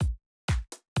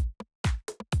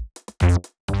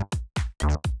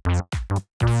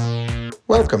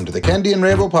Welcome to the Kendi and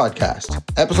Raybo podcast,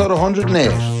 episode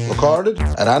 108, recorded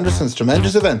at Anderson's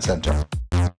Tremendous Event Centre.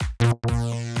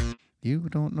 You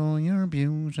don't know you're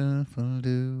beautiful,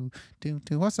 do.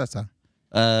 What's that song?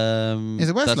 Is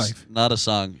it Westlife? That's not a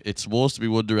song. It's supposed to be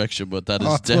One Direction, but that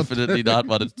is definitely not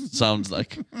what it sounds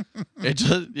like.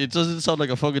 It doesn't sound like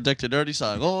a fucking Deck to Dirty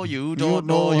song. Oh, you don't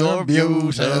know you're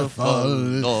beautiful.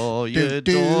 No, you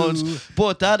don't.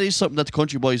 But that is something that the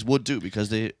country boys would do because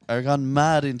they are gone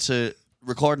mad into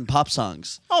recording pop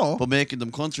songs. But making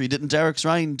them country. Didn't Derek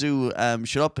Ryan do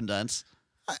Shut Up and Dance?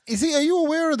 Are you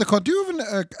aware of the country? Do you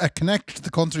have a connect to the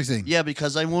country scene? Yeah,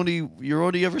 because you're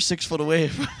only ever 6 foot away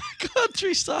from a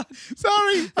country song.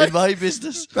 Sorry. In my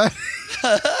business.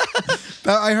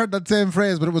 I heard that same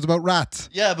phrase, but it was about rats.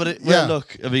 Yeah, but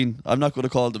look, I mean, I'm not going to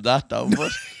call them that now,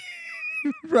 but...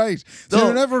 Right. So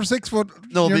you're never 6 foot.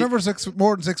 No, you're never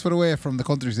more than 6 foot away from the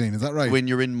country scene. Is that right? When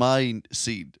you're in my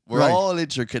scene, we're all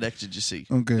interconnected. You see,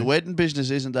 okay. The wedding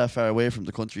business isn't that far away from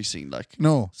the country scene. Like,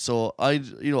 no. So I'd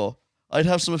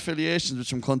have some affiliations with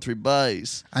some country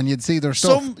boys, and you'd see their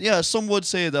stuff. Some would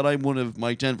say that I'm one of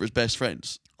Mike Denver's best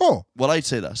friends. Oh, well, I'd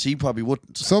say that. So he probably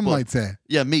wouldn't. Some might say,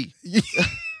 yeah, me.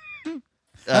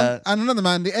 And another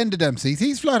man, the End of Dempsey,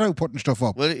 he's flat out putting stuff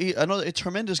up. Well, I know a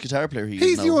tremendous guitar player.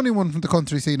 He's the only one from the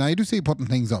country scene I do see putting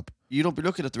things up. You don't be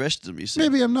looking at the rest of them, you see.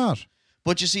 Maybe I'm not.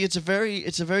 But you see, it's a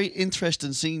very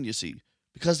interesting scene, you see.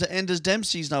 Because the End of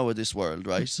Dempsey's now of this world,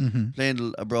 right? Mm-hmm.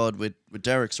 Playing abroad with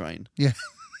Derek Ryan. Yeah.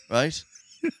 Right?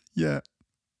 Yeah.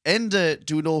 Enda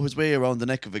do know his way around the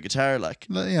neck of a guitar, like.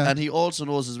 Yeah. And he also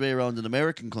knows his way around an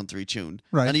American country tune.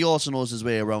 Right. And he also knows his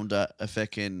way around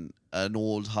an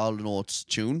old Hall & Oates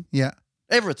tune. Yeah.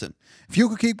 Everything. If you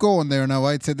could keep going there now,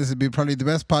 I'd say this would be probably the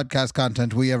best podcast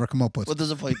content we ever come up with. What does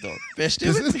it point though? Best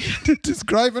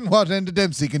describing what Enda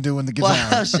Dempsey can do on the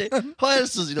guitar. What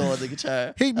else does he know on the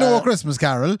guitar? He'd know a Christmas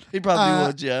carol. He probably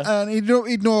would, yeah. And he'd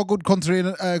know a good country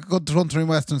and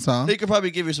western song. He could probably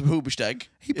give you some Hoobastank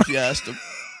if you asked him.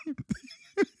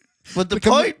 But the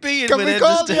point being, can we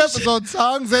call the episode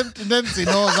 "Songs Dempsey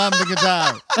Knows on the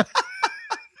Guitar"?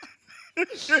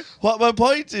 What my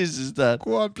point is that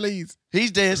go on, please.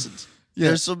 He's decent.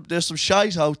 Yeah. There's some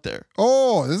shite out there.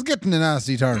 Oh, this is getting a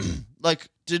nasty turn. Like,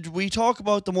 did we talk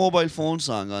about the mobile phone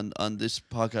song on this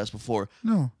podcast before?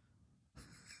 No.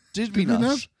 Did we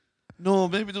not? No,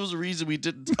 maybe there was a reason we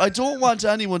didn't. I don't want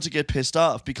anyone to get pissed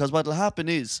off because what'll happen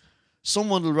is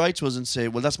someone will write to us and say,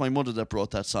 "Well, that's my mother that brought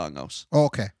that song out."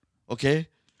 Okay.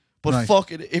 But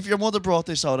fuck it, if your mother brought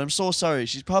this out, I'm so sorry.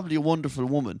 She's probably a wonderful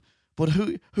woman. But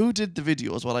who did the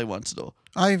video is what I want to know.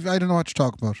 I don't know what to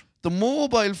talk about. The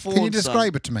mobile phone. Can you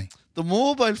describe it to me? The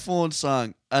mobile phone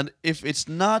song, and if it's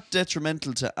not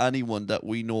detrimental to anyone that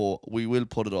we know, we will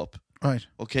put it up. Right.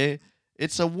 Okay?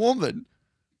 It's a woman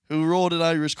who wrote an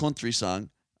Irish country song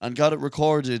and got it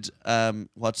recorded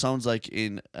what sounds like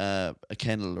in a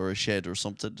kennel or a shed or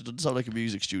something. It doesn't sound like a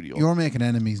music studio. You're making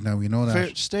enemies now, you know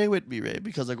that. Stay with me, Ray,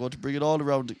 because I'm going to bring it all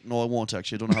around. No, I won't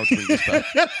actually. I don't know how to bring this back.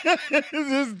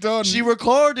 This is done. She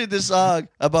recorded the song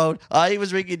about, I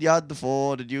was ringing you on the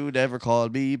phone and you never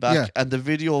called me back. Yeah. And the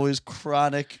video is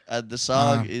chronic and the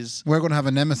song is... We're going to have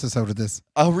a nemesis out of this.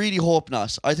 I really hope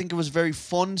not. I think it was a very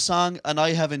fun song and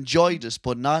I have enjoyed it,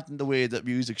 but not in the way that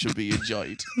music should be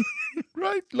enjoyed.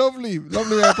 Right, lovely way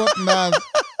of putting that.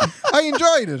 I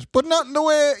enjoyed it, but not in the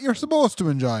way you're supposed to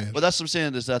enjoy it. Well, that's what I'm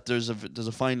saying is that there's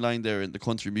a fine line there in the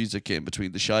country music game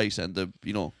between the shite and the,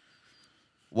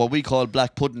 what we call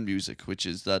black pudding music, which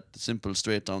is that simple,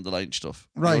 straight down the line stuff.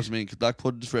 Right. You know what I mean? 'Cause black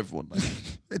pudding is for everyone. Like.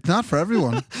 It's not for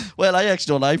everyone. Well, I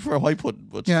actually don't like for a white pudding,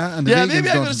 but yeah, and maybe I'm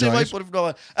going to say white pudding from now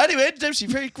on. Anyway, Dempsey,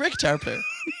 very great guitar player.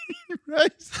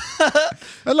 Right.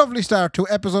 A lovely start to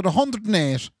episode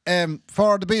 108.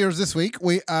 For the beers this week,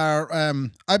 we are,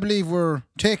 I believe we're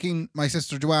taking my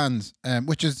sister Joanne's,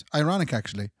 which is ironic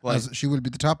actually, as she will be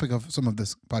the topic of some of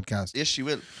this podcast. Yes, she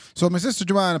will. So my sister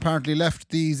Joanne apparently left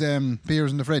these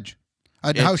beers in the fridge.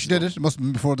 I don't know how she did it. It must have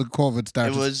been before the COVID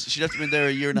started. She left them in there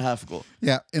a year and a half ago.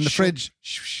 Yeah, in the fridge.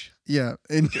 Yeah,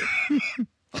 in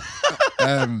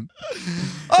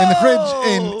the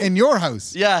fridge in your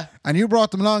house. Yeah. And you brought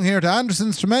them along here to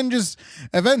Anderson's Tremendous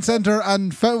Event Centre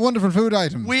and wonderful food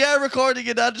items. We are recording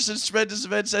at Anderson's Tremendous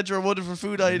Event Centre and wonderful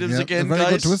food items again, very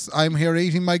guys. Good to us. I'm here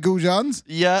eating my goujons.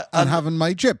 Yeah. And having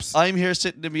my chips. I'm here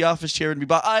sitting in my office chair in my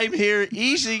box. I'm here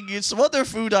eating some other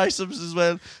food items as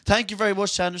well. Thank you very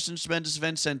much to Anderson's Tremendous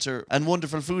Event Centre and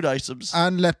wonderful food items.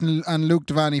 And Luke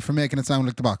Devaney for making it sound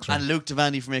like the box room. And Luke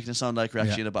Devaney for making it sound like we're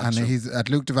actually in a box room. And he's at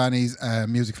Luke Devaney's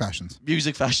Music Fashions.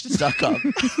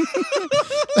 Musicfashions.com.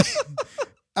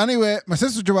 Anyway, my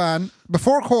sister Joanne,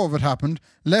 before COVID happened,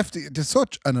 left it is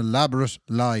such an elaborate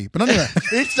lie. But anyway,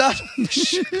 It's not.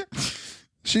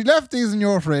 she left these in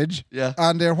your fridge. Yeah.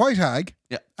 And they're White Hag.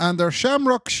 Yeah. And they're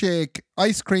Shamrock Shake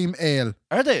ice cream ale.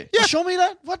 Are they? Yeah. Oh, show me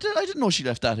that. I didn't know she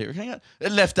left that here. Hang on.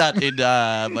 It left that in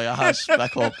my house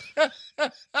back home.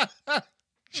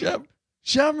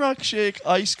 Shamrock Shake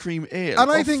ice cream ale. And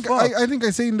I think I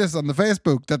seen this on the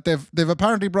Facebook that they've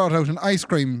apparently brought out an ice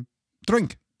cream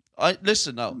drink.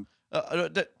 Listen now.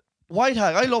 White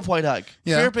Hag, I love White Hag.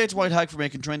 Yeah. Fair play to White Hag for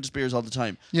making tremendous beers all the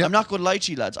time. Yeah. I'm not going to lie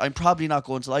to you, lads. I'm probably not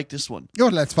going to like this one. Oh,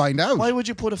 let's find out. Why would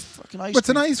you put a fucking ice It's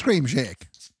cream? an ice cream shake.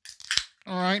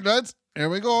 All right, lads. Here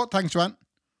we go. Thanks, Joanne.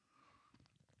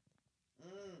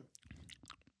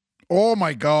 Oh,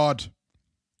 my God.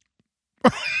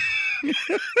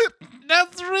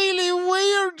 That's really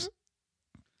weird.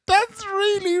 That's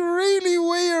really, really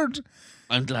weird.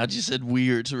 I'm glad you said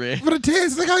weird, Ray. But it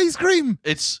tastes like ice cream.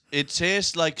 It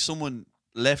tastes like someone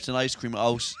left an ice cream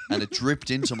out and it dripped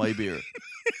into my beer.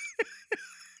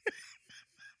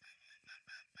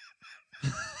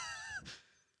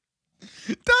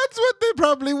 That's what they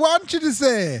probably want you to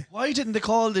say. Why didn't they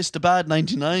call this the bad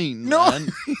 99? No, Man?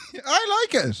 I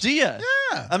like it. Do you?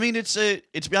 Yeah. I mean, to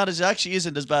be honest, it actually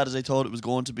isn't as bad as I thought it was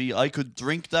going to be. I could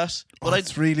drink that. But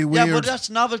It's really weird. Yeah, but that's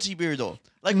novelty beer, though.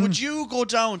 Like, would you go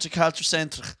down to Caltre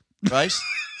Centre, right?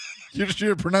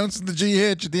 You're pronouncing the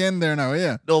GH at the end there now,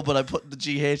 yeah? No, but I put the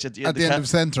GH at the end At the end of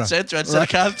Centra. Centre instead of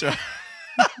Caltre.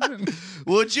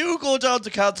 Would you go down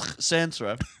to Caltre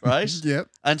Centre, right? Yep.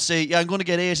 And say, yeah, I'm going to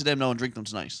get 8 of them now and drink them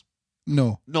tonight.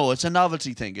 No. No, it's a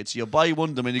novelty thing. It's you buy one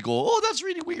of them and you go, oh, that's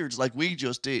really weird, like we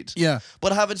just did. Yeah.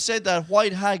 But having said that,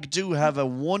 White Hag do have a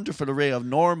wonderful array of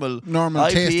normal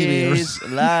tasty beers.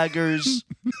 IPAs, lagers.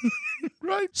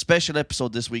 Right. Special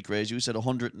episode this week, Ray. You said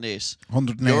 108.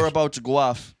 108. You're about to go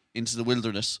off into the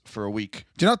wilderness for a week.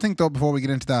 Do you not think, though, before we get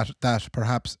into that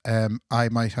perhaps I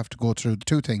might have to go through the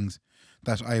two things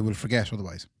that I will forget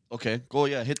otherwise? Okay, go,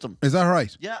 yeah, hit them. Is that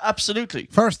right? Yeah, absolutely.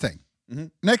 First thing,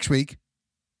 Mhm. next week,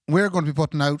 we're going to be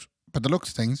putting out, by the looks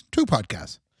of things, 2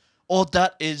 podcasts. Oh,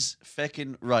 that is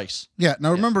feckin' right. Yeah,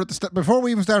 now remember, at the before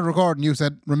we even started recording, you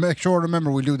said,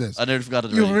 remember we'll do this. I nearly forgot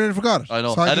it You already. already forgot it. I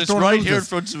know. So And just it's don't right lose here in this.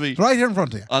 front of me. It's right here in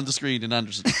front of you. On the screen in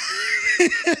Anderson.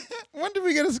 When did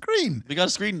we get a screen? We got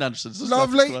a screen in Anderson. So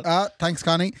Lovely. come on. Thanks,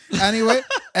 Connie. Anyway,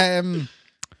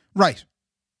 right.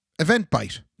 Event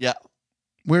Bite. Yeah.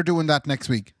 We're doing that next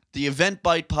week. The Event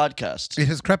Bite podcast. It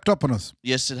has crept up on us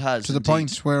Yes, it has. to the indeed.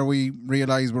 point where we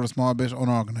realise we're a small bit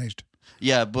unorganised.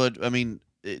 Yeah, but I mean,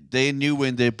 they knew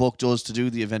when they booked us to do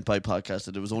the Event Bite podcast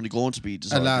that it was only going to be A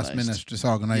disorganized. last minute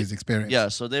disorganised experience. Yeah,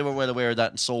 so they were well aware of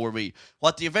that, and so were we.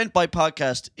 What the Event Bite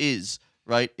podcast is,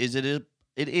 right, is it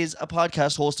is a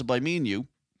podcast hosted by me and you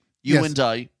Yes. and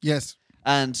I, Yes.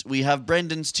 and we have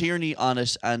Brendan Tierney on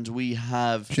it, and we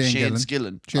have Shane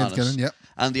Skillen Shane on Skillen, it. yeah.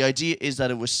 And the idea is that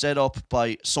it was set up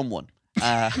by someone.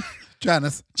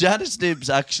 Janice. Janice Nibbs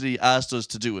actually asked us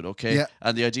to do it, okay? Yeah.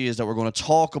 And the idea is that we're going to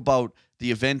talk about the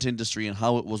event industry and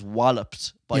how it was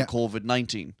walloped by Yeah.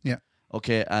 COVID-19. Yeah.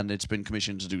 Okay, and it's been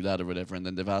commissioned to do that or whatever, and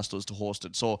then they've asked us to host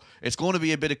it. So it's going to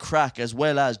be a bit of crack as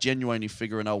well as genuinely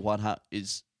figuring out what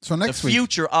is So next the week.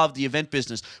 future of the event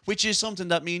business, which is something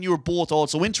that me and you are both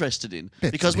also interested in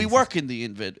Bits because and we pieces. work in the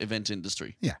event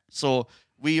industry. Yeah. So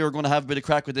we are going to have a bit of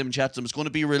crack with them and chat to them. It's going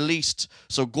to be released.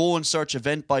 So go and search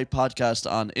Event by Podcast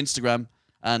on Instagram,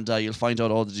 and you'll find out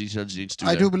all the details you need to do. I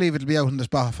there. do believe it'll be out on the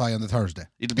Spotify on the Thursday.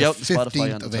 It'll be out on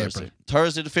Spotify on the 15th of Thursday. April.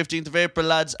 Thursday the 15th of April,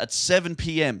 lads, at 7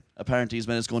 p.m. apparently is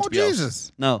when it's going Oh, to be Jesus.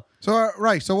 out. No. So,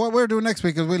 right. So what we're doing next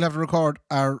week is we'll have to record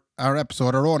our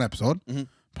episode, our own episode,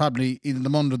 probably either the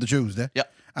Monday or the Tuesday. Yeah.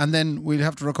 And then we'll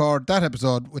have to record that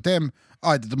episode with them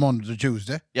either the Monday or the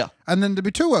Tuesday. Yeah. And then there'll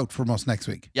be 2 out from us next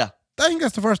week. Yeah. I think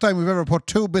that's the first time we've ever put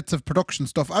 2 bits of production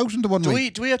stuff out into one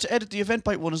week. Do we have to edit the Event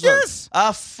Bite one as Yes. well?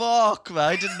 Ah, fuck, man.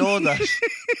 I didn't know that.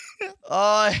 Oh,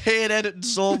 I hate editing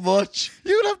so much.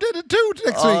 You'll have to edit 2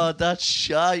 next Oh, week. that's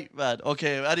shite, man.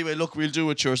 Okay, anyway, look, we'll do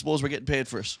it, sure. Suppose we're getting paid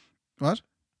for it. What?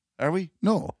 Are we?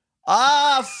 No.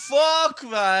 Ah, fuck,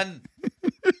 man.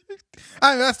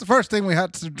 That's the first thing we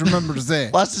had to remember to say.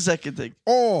 What's the second thing?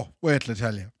 Oh, wait till I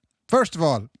tell you. First of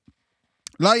all,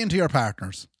 lying to your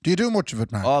partners. Do you do much of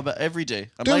it, Mark? Oh, but every day.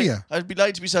 Do you? I'd be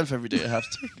lying to myself every day, I have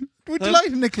to. Would you lie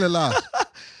to Nicola a lot?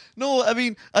 No, I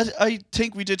mean, I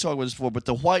think we did talk about this before, but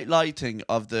the white lie thing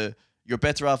of you're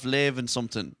better off leaving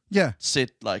something Yeah.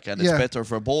 sit like, and it's Yeah. better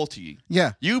for both of you.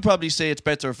 Yeah. You probably say it's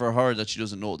better for her that she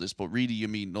doesn't know this, but really you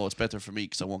mean, no, it's better for me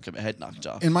because I won't get my head knocked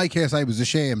off. In my case, I was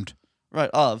ashamed Right,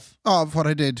 of what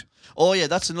I did. Oh, yeah,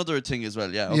 that's another thing as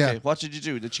well. Yeah, okay. Yeah. What did you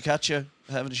do? Did she catch you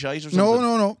having a shite or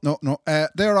something? No.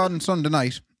 There on Sunday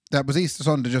night, that was Easter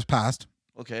Sunday just passed.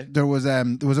 Okay. There was a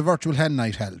virtual hen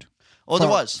night held. Oh, there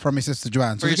was? For my sister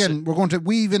Joanne. So again, we're going to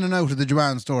weave in and out of the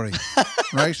Joanne story.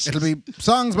 Right? It'll be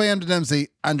songs by Emma Dempsey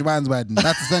and Joanne's wedding.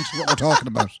 That's essentially what we're talking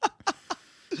about.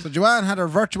 So Joanne had her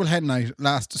virtual hen night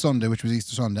last Sunday, which was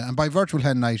Easter Sunday. And by virtual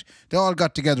hen night, they all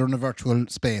got together in a virtual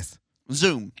space.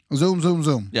 Zoom.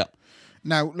 Yeah.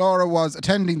 Now, Laura was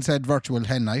attending said virtual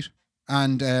hen night.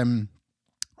 And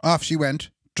off she went,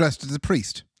 dressed as a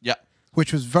priest. Yeah.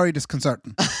 Which was very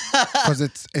disconcerting. Because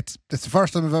it's the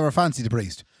first time I've ever fancied a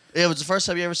priest. Yeah, it was the first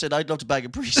time you ever said, I'd love to bag a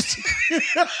priest.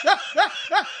 Jesus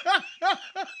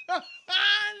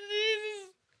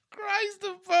Christ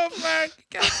above, Mark.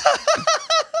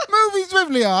 Moving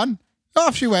swiftly on.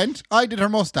 Off she went. I did her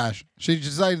mustache. She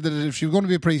decided that if she was going to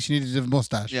be a priest, she needed to have a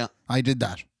mustache. Yeah. I did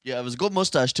that. Yeah, it was a good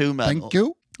mustache too, man. Thank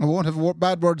you. I won't have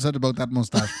bad words said about that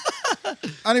mustache.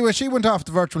 Anyway, she went off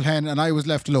the virtual hen and I was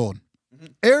left alone. Mm-hmm.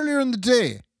 Earlier in the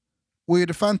day, we had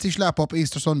a fancy slap up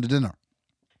Easter Sunday dinner.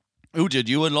 Who did?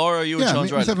 You and Laura or you and Sean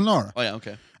Riley? Myself and Laura. Oh, yeah,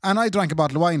 okay. And I drank a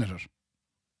bottle of wine at it.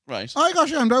 Right. I got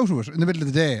shammed out of it in the middle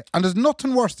of the day. And there's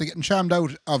nothing worse than getting shammed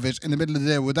out of it in the middle of the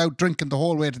day without drinking the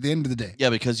whole way to the end of the day. Yeah,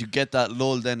 because you get that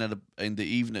lull then in the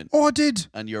evening. Oh, I did.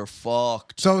 And you're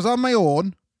fucked. So I was on my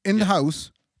own, in the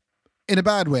house, in a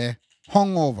bad way,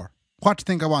 hungover. What do you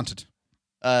think I wanted?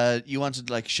 You wanted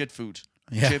like shit food.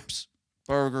 Yeah. Chips,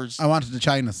 burgers. I wanted the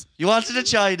Chinas. You wanted the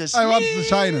Chinas. I wanted the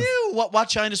Chinas. What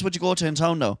Chinas would you go to in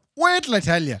town now? Wait till I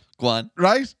tell you. Go on.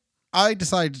 Right? I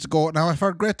decided to go. Now, I've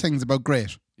heard great things about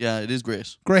Great. Yeah, it is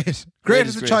great. Great is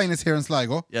the great. Chinese here in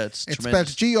Sligo. Yeah, it's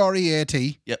spelled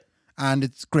Great. Yep. And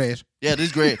it's great. Yeah, it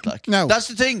is great. Like, no, that's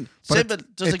the thing. Simple.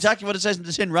 Does exactly what it says in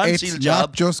the tin. Ran seal It's job.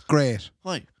 not just great.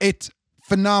 Why? It's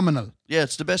phenomenal. Yeah,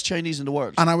 it's the best Chinese in the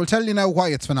world. And I will tell you now why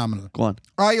it's phenomenal. Go on.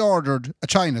 I ordered a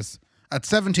Chinese at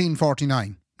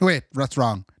 $17.49. Wait, that's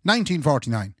wrong.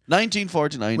 $19.49.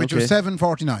 $19.49. Which was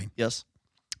 $7.49. Yes.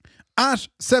 At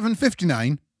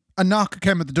 $7.59, a knock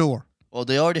came at the door. Oh,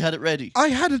 they already had it ready. I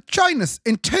had a Chinese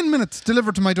in 10 minutes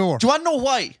delivered to my door. Do you want to know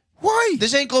why? Why?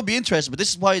 This ain't going to be interesting, but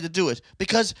this is why they do it.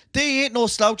 Because they ain't no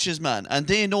slouches, man. And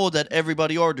they know that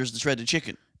everybody orders the shredded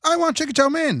chicken. I want chicken chow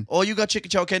mein. Oh, you got chicken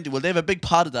chow kendi. Well, they have a big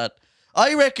pot of that.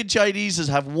 I reckon Chineses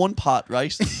have one pot,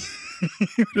 right?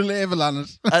 With a label on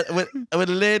it. with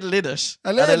a ladle in it.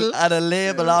 A ladle? And a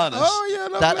label on it. Oh, yeah,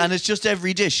 lovely. And it's just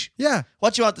every dish. Yeah.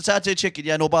 What you want? The satay chicken?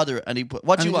 Yeah, no bother. And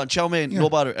what you want? Chow mein? Yeah. No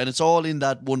bother. And it's all in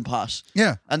that one pot.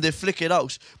 Yeah. And they flick it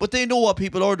out. But they know what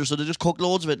people order, so they just cook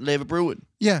loads of it and leave it brewing.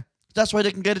 Yeah. That's why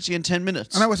they can get it to you in 10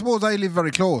 minutes. And I suppose I live very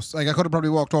close. Like, I could have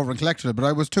probably walked over and collected it, but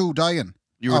I was too dying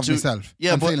myself.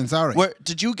 Yeah, I'm feeling sorry.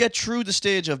 Did you get through the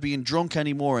stage of being drunk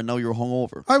anymore and now you're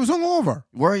hungover? I was hungover.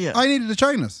 Were you? I needed a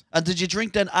Chinese. And did you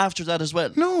drink then after that as well?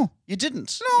 No. You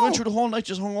didn't? No. You went through the whole night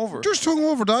just hungover? Just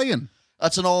hungover dying.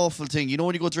 That's an awful thing. You know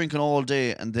when you go drinking all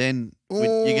day and then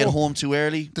when you get home too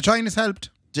early? The Chinese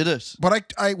helped. Did it?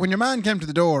 But I when your man came to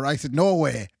the door, I said, no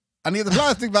way. And he had the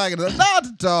plastic bag and I said, not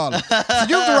at all. I said,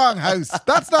 you have the wrong house.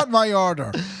 That's not my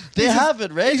order. They have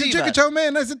it ready, He said, chicken chow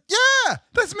mein. I said, yeah,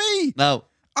 that's me. Now,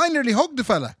 I nearly hugged the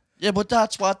fella. yeah, but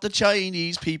that's what the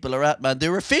Chinese people are at, man.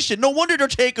 They're efficient. No wonder they're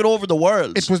taking over the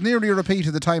world. It was nearly a repeat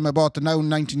of the time I bought the now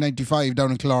 1995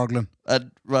 down in Clorglen.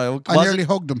 Right, I nearly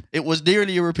hugged him. It was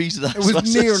nearly a repeat of that. It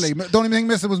was nearly. The only thing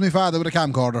missing was my father with a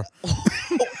camcorder.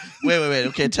 Wait.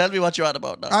 Okay, tell me what you're at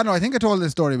about now. I know. I think I told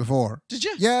this story before. Did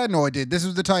you? Yeah, no, I did. This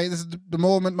was the time. This is the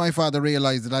moment my father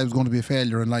realised that I was going to be a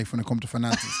failure in life when it come to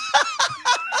finances.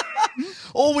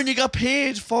 Oh, when you got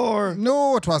paid for...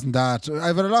 No, it wasn't that.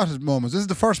 I've had a lot of moments. This is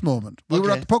the first moment. We were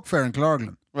at the Puck Fair in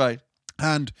Clorglen. Right.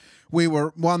 And we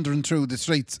were wandering through the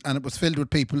streets and it was filled with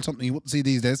people, something you wouldn't see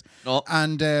these days. No.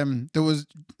 And there was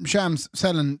shams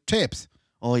selling tapes.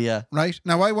 Oh, yeah. Right?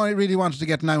 Now, I really wanted to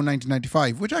get Now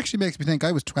 1995, which actually makes me think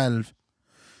I was 12.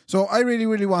 So I really,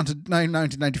 really wanted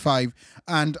 1995,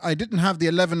 and I didn't have the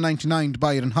 $11.99 to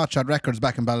buy it in Hotshot Records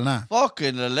back in Ballina.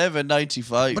 Fucking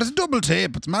 $11.95. But it's a double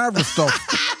tape. It's marvellous stuff.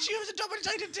 She was a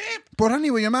double-sided tape. But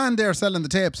anyway, your man there selling the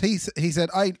tapes, he said,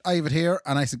 I have it here.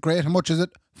 And I said, great, how much is it?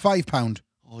 £5.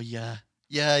 Oh, yeah.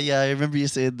 Yeah, I remember you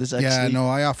saying this, actually. Yeah, no,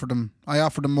 I offered him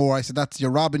more. I said,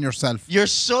 you're robbing yourself. You're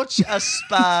such a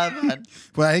spam, man.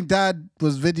 But I think Dad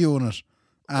was videoing it.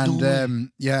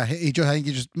 And yeah, I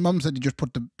think Mum said he just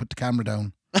put the camera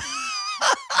down.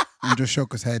 and just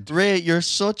shook his head. Ray, you're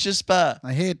such a spa.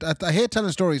 I hate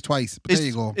telling stories twice, but there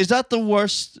you go. Is that the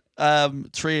worst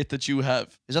trait that you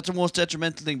have? Is that the most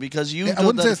detrimental thing? Because you, I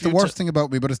wouldn't say it's the worst thing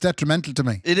about me, but it's detrimental to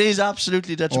me. It is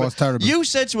absolutely detrimental. Oh, it's terrible. You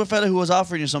said to a fella who was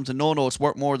offering you something, no, it's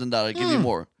worth more than that. I'll give you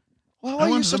more. Well, why I are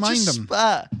you wanted to such a mind them.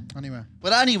 spa? Anyway.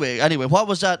 But anyway, what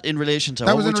was that in relation to?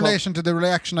 That was in relation to the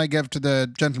reaction I gave to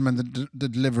the gentleman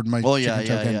that delivered my chicken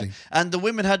chow candy. And the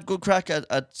women had good crack at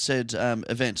said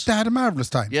event. They had a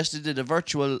marvellous time. Yes, they did a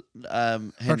virtual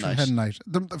hen night.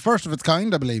 The first of its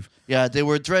kind, I believe. Yeah, they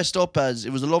were dressed up as,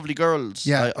 it was a lovely girls.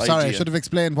 Yeah, sorry, idea. I should have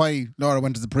explained why Laura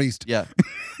went as the priest. Yeah.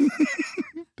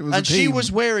 And she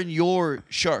was wearing your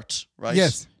shirt, right?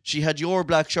 Yes. She had your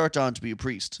black shirt on to be a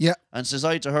priest. Yeah. And says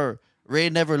I to her, Ray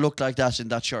never looked like that in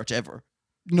that shirt ever.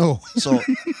 No. So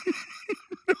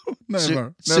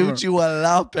never. Suits you a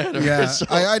lot better. Yeah. So.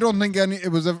 I don't think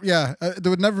there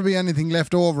would never be anything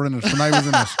left over in it when I was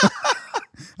in it.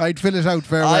 I'd fill it out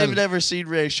very well. I've never seen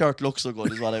Ray's shirt look so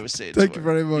good, is what I was saying. Thank you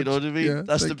very much. You know what I mean? Yeah,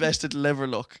 that's the best it'll ever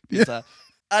look. Yeah.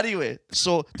 Anyway,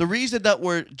 so the reason that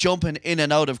we're jumping in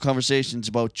and out of conversations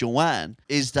about Joanne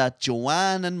is that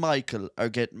Joanne and Michael are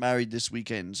getting married this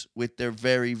weekend with their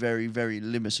very, very, very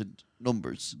limited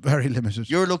numbers. Very limited.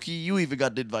 You're lucky you even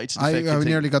got an invite to the I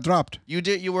nearly got dropped. You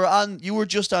did. You were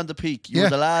just on the peak. You were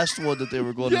the last one that they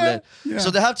were going to let. Yeah.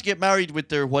 So they have to get married with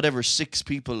their whatever 6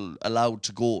 people allowed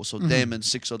to go. So them and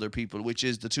 6 other people, which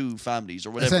is the 2 families or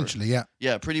whatever. Essentially, yeah.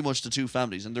 Yeah, pretty much the 2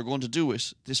 families, and they're going to do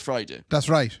it this Friday. That's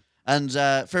right. And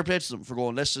fair play to them for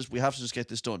going. We have to just get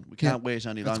this done. We can't wait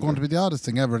any longer. It's going to be the oddest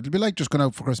thing ever. It'll be like just going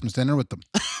out for Christmas dinner with them.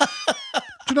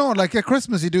 Do you know, like at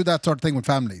Christmas, you do that sort of thing with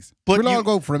families. But we'll all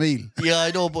go for a meal. Yeah,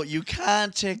 I know, but you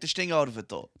can't take the sting out of it,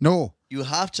 though. No. You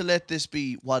have to let this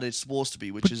be what it's supposed to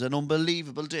be, which is an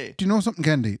unbelievable day. Do you know something,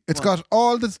 Kendi? It's got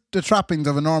all the trappings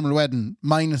of a normal wedding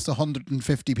minus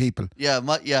 150 people. Yeah,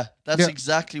 that's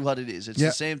exactly what it is. It's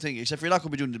the same thing, except you're not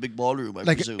going to be doing the big ballroom, I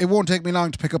presume. It won't take me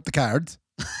long to pick up the cards.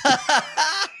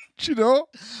 Do you know?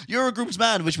 You're a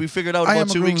groomsman, which we figured out about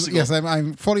 2 weeks ago. Yes,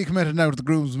 I'm fully committed now to the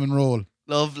groomsman role.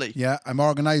 Lovely. Yeah, I'm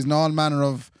organising all manner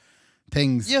of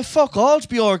things. Yeah, fuck all to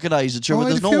be organising, sure, but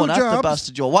there's no one at the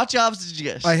bastard job. What jobs did you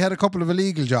get? I had a couple of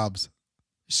illegal jobs.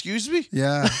 Excuse me?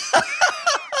 Yeah.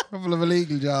 A couple of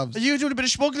illegal jobs. Are you doing a bit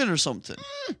of smuggling or something?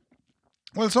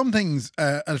 Well, some things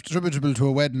attributable to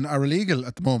a wedding are illegal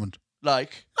at the moment.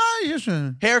 Like? Yes.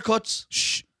 Haircuts.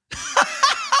 Shh.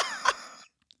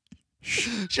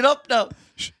 Shut up now.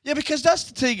 Yeah, because that's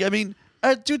the thing. I mean,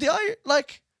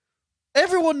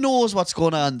 everyone knows what's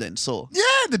going on then, so. Yeah,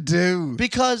 they do.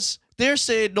 Because they're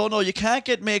saying, no, you can't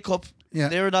get makeup. Yeah.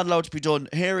 They're not allowed to be done.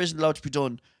 Hair isn't allowed to be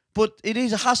done. But it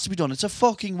has to be done. It's a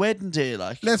fucking wedding day,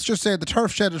 like. Let's just say the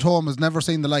turf shed at home has never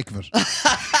seen the like of it.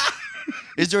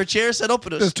 Is there a chair set up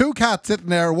in it? There's 2 cats sitting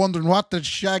there wondering what the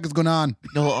shag is going on.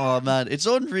 No, oh man, it's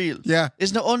unreal. Yeah.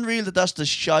 Isn't it unreal that that's the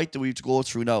shite that we have to go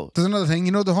through now? There's another thing.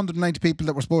 You know the 190 people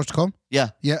that were supposed to come?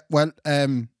 Yeah. Yeah, well, I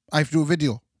have to do a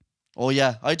video. Oh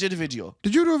yeah, I did a video.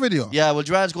 Did you do a video? Yeah, well,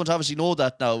 Joanne's going to obviously know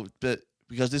that now, but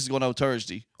because this is going out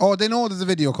Thursday. Oh, they know there's a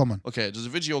video coming. Okay, there's a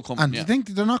video coming. And do you think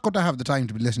they're not going to have the time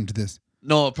to be listening to this?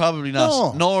 No, probably not.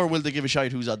 No. Nor will they give a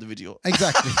shite who's on the video.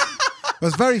 Exactly. It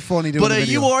was very funny doing the video. But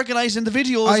are you organising the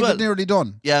video as well? I did nearly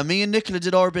done. Yeah, me and Nicola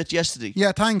did our bit yesterday.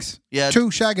 Yeah, thanks. Yeah. 2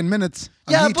 shagging minutes.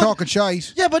 And he talking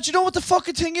shite. Yeah, but you know what the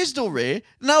fucking thing is though, Ray?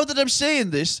 Now that I'm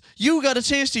saying this, you got a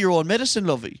taste of your own medicine,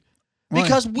 lovey.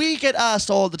 Because we get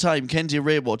asked all the time, Kenzie and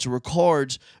Raybo, to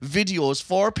record videos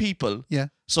for people. Yeah.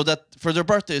 So that for their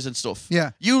birthdays and stuff.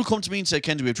 Yeah. You'll come to me and say,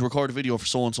 Kenzie, we have to record a video for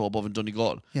so-and-so above in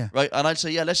Donegal. Yeah. Right? And I'll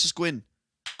say, yeah, let's just go in.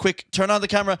 Quick, turn on the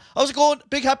camera. How's it going?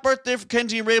 Big happy birthday for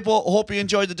Kenzie and Raybo. Hope you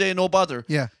enjoyed the day, no bother.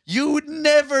 Yeah. You would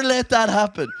never let that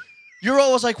happen. You're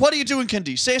always like, what are you doing,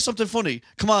 Kendi? Say something funny.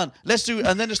 Come on, let's do it.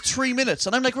 And then it's 3 minutes.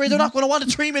 And I'm like, Ray, they're not going to want a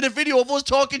 3-minute video of us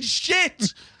talking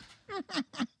shit.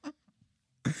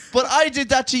 But I did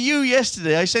that to you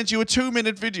yesterday. I sent you a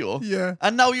 2-minute video. Yeah.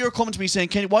 And now you're coming to me saying,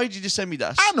 Kenny, why did you send me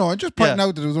that? I know, I'm just pointing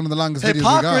out that it was one of the longest videos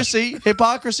we got.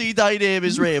 Hypocrisy, thy name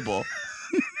is Raybo.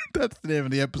 That's the name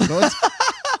of the episode.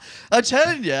 I'm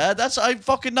telling you, I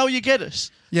fucking know you get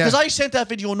it. Yeah. Because I sent that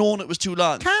video knowing it was too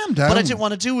long. Calm down. But I didn't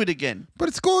want to do it again. But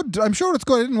it's good. I'm sure it's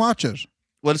good. I didn't watch it.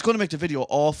 Well, it's going to make the video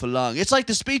awful long. It's like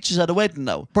the speeches at a wedding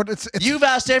now. But it's You've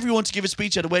asked everyone to give a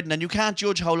speech at a wedding, and you can't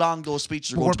judge how long those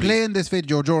speeches are going to be. We're playing this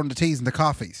video during the teas and the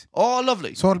coffees. Oh,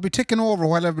 lovely. So it'll be ticking over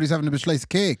while everybody's having a bit of slice of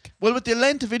cake. Well, with the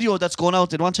length of video that's going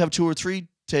out, they'd want to have 2 or 3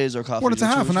 teas or coffee. Well, it's a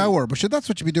half an hour, but that's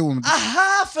what you'd be doing. A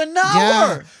half an hour?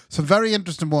 Yeah. Some very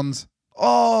interesting ones.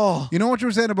 Oh. You know what you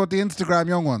were saying about the Instagram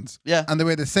young ones? Yeah. And the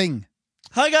way they sing.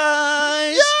 Hi,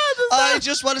 guys. Yeah, I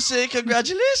just want to say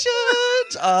congratulations.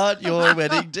 it on your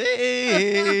wedding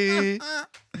day.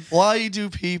 Why do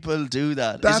people do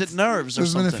that? Is it nerves or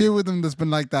something? There's been a few of them that's been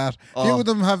like that. A few of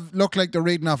them have looked like they're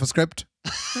reading off a script.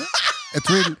 It's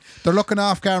really, they're looking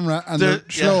off camera and they're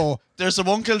slow. Yeah. There's some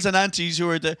uncles and aunties who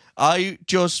are I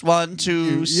just want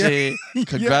to say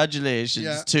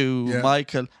congratulations to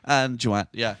Michael and Joanne.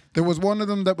 Yeah. There was one of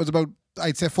them that was about,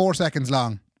 I'd say, 4 seconds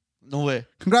long. No way.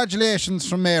 Congratulations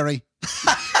from Mary.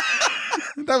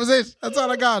 That was it. That's all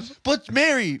I got. But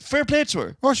Mary, fair play to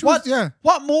her. Oh,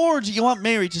 What more do you want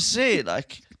Mary to say?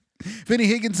 Like, Vinny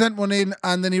Higgins sent one in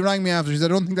and then he rang me after. He said,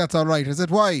 I don't think that's all right. I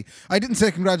said, why? I didn't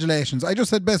say congratulations. I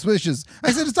just said best wishes.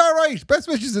 I said, it's all right. Best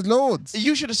wishes is loads.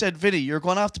 You should have said, Vinny, you're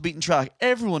going off the beaten track.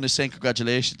 Everyone is saying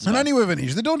congratulations. And anyway, Vinny,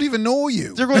 they don't even know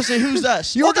you. They're going to say, who's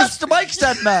that? That's the mic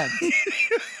stand man.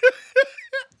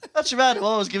 That's your man who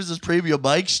always gives us premium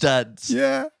mic stands.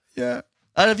 Yeah, yeah.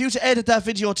 And have you to edit that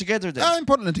video together then? I'm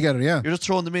putting it together, yeah. You're just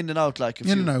throwing them in and out like. In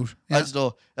and out. Yeah. I don't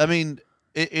know. I mean,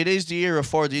 it is the era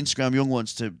for the Instagram young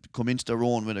ones to come into their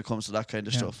own when it comes to that kind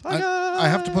of stuff. I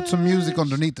have to put some music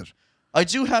underneath it. I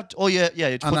do have to. Oh, yeah.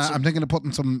 And I'm thinking of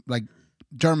putting some, like,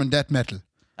 German death metal.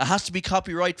 It has to be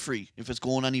copyright free if it's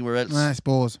going anywhere else. I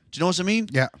suppose. Do you know what I mean?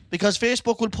 Yeah. Because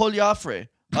Facebook will pull you off, Ray.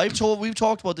 We've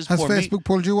talked about this before. Has Facebook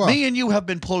pulled you off? Me and you have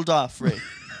been pulled off, Ray.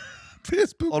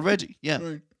 Facebook? Already, yeah.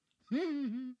 Right.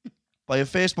 By a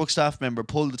Facebook staff member,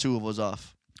 pulled the two of us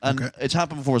off. And it's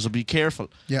happened before, so be careful.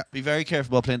 Yeah. Be very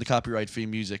careful about playing the copyright-free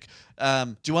music.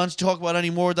 Do you want to talk about any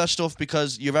more of that stuff?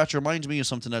 Because you've actually reminded me of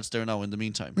something else there now in the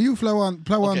meantime. Will you plow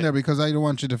on there because I don't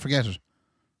want you to forget it.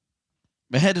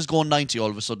 My head is going 90 all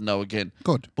of a sudden now again.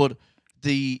 Good. But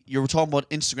you were talking about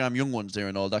Instagram young ones there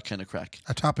and all that kind of crack.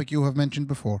 A topic you have mentioned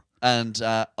before. And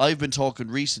I've been talking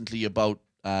recently about...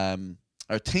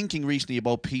 or thinking recently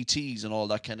about PTs and all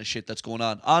that kind of shit that's going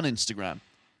on Instagram.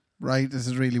 Right, this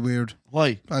is really weird.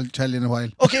 Why? I'll tell you in a while.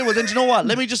 Okay, well then, do you know what?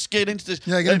 Let me just get into this.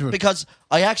 Yeah, get into it. Because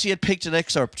I actually had picked an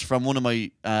excerpt from one of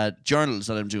my journals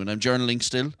that I'm doing. I'm journaling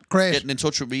still. Great. Getting in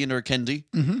touch with me and her Kendi.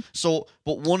 Mm-hmm. So,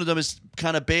 but one of them is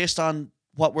kind of based on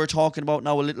what we're talking about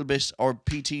now a little bit, or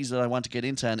PTs that I want to get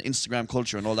into, and Instagram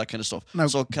culture and all that kind of stuff. Now,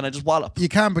 so can I just wallop? You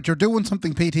can, but you're doing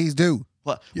something PTs do.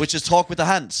 What? Which is talk with the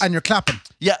hands. And you're clapping.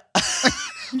 Yeah.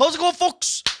 How's it going,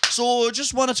 folks? So I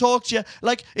just want to talk to you.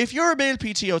 Like, if you're a male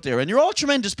PT out there and you're all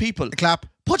tremendous people, clap.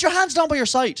 Put your hands down by your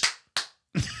side.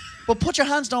 But put your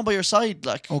hands down by your side,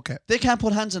 like. Okay. They can't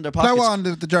put hands in their pockets. Plow on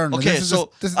the journal. Okay, this is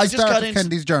the start of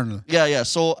Kendi's journal. Yeah.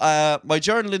 So my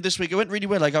journaling this week, it went really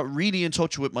well. I got really in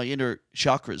touch with my inner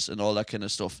chakras and all that kind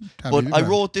of stuff. But I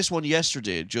wrote this one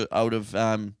yesterday out of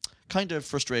kind of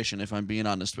frustration, if I'm being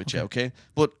honest with you, okay?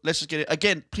 But let's just get it.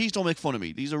 Again, please don't make fun of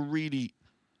me. These are really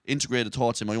integrated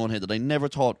thoughts in my own head that I never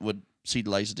thought would see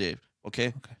the light of day,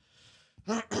 okay?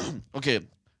 Okay.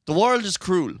 The world is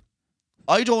cruel.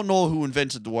 I don't know who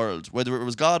invented the world, whether it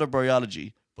was God or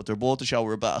biology, but they're both a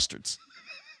shower of bastards.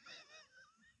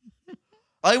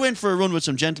 I went for a run with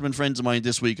some gentlemen friends of mine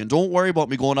this week, and don't worry about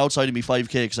me going outside of me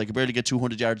 5k because I could barely get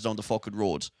 200 yards down the fucking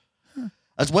road.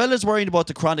 As well as worrying about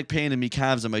the chronic pain in me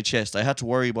calves and my chest, I had to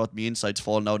worry about me insides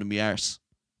falling out of me arse.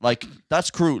 Like,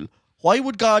 that's cruel. Why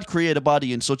would God create a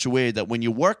body in such a way that when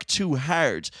you work too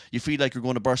hard, you feel like you're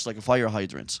going to burst like a fire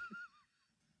hydrant?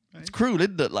 It's cruel,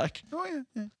 isn't it? Like,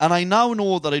 yeah. And I now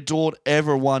know that I don't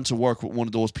ever want to work with one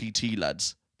of those PT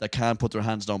lads that can't put their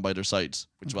hands down by their sides,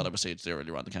 which is what I was saying there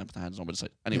earlier on. They can't put their hands down by their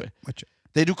side. Anyway,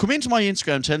 they do come into my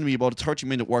Instagram telling me about a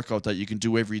 30-minute workout that you can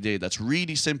do every day that's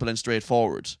really simple and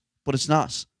straightforward. But it's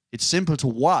not. It's simple to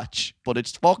watch, but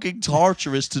it's fucking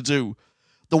torturous to do.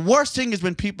 The worst thing is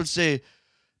when people say,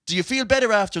 do you feel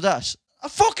better after that?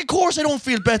 Fucking course I don't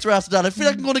feel better after that. I feel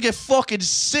like I'm going to get fucking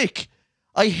sick.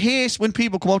 I hate when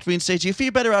people come up to me and say, do you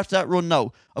feel better after that run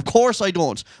now? Of course I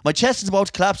don't. My chest is about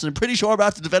to collapse and I'm pretty sure I'm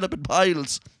about to develop in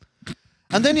piles.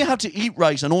 And then you have to eat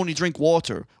right and only drink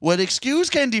water. Well,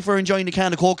 excuse Kendi for enjoying a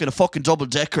can of Coke and a fucking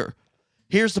double-decker.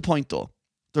 Here's the point, though.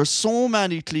 There's so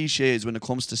many cliches when it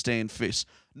comes to staying fit.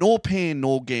 No pain,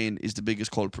 no gain is the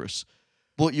biggest culprit.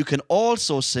 But you can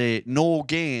also say no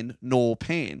gain, no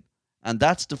pain. And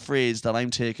that's the phrase that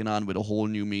I'm taking on with a whole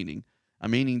new meaning. A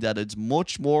meaning that it's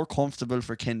much more comfortable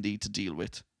for Kendi to deal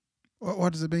with.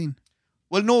 What does it mean?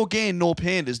 Well, no gain, no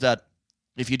pain is that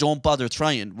if you don't bother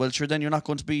trying, well, sure, then you're not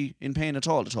going to be in pain at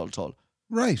all.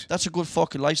 Right. That's a good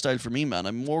fucking lifestyle for me, man.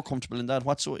 I'm more comfortable in that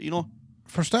whatsoever, you know?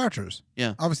 For starters.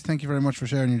 Yeah. Obviously, thank you very much for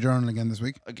sharing your journal again this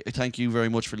week. Thank you very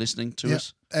much for listening to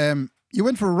us. You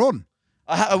went for a run.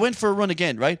 I went for a run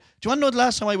again, right? Do you want to know the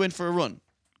last time I went for a run?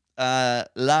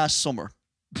 Last summer.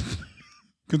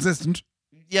 Consistent.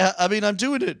 Yeah, I mean, I'm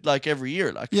doing it like every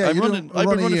year. Like, Yeah, I've been running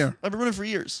for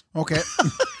years. Okay.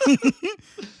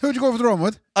 Who'd you go for the run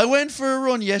with? I went for a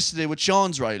run yesterday with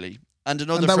Sean's Riley and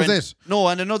another that friend. was it? No,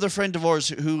 and another friend of ours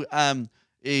who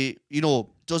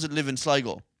doesn't live in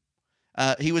Sligo.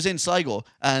 He was in Sligo,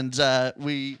 and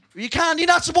you're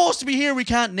not supposed to be here. We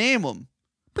can't name him.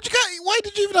 But you can't. Why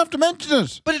did you even have to mention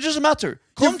it? But it doesn't matter.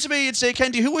 Come to me and say,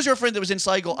 Kendi, who was your friend that was in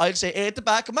Sligo? I'll say, at the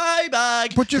back of my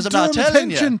bag. But you've drawn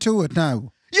attention to it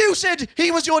now. You said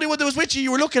he was the only one that was with you.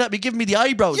 You were looking at me, giving me the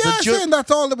eyebrows. Yeah, saying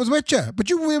that's all that was with you. But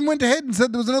you went ahead and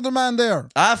said there was another man there.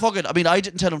 Fuck it. I mean, I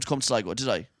didn't tell him to come to Sligo, did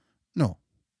I? No.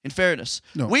 In fairness.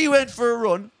 No. We went for a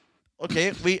run.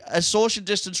 Okay, a social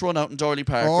distance run out in Dorley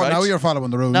Park, right? now you're following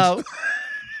the rules. Now,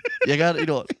 you got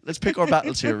let's pick our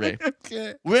battles here, Ray.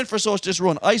 Okay. We went for a social distance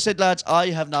run. I said, lads, I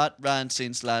have not ran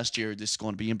since last year. This is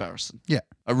going to be embarrassing. Yeah.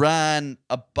 I ran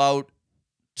about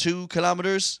 2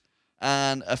 kilometers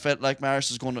and I felt like Mars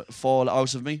was going to fall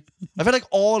out of me. I felt like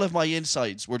all of my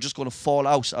insides were just going to fall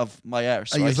out of my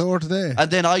arse. Are you sore today? And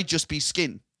then I'd just be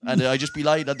skin. And I'd just be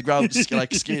lying on the ground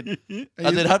like skin.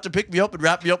 And they'd have to pick me up and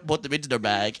wrap me up and put them into their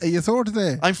bag. Are you sore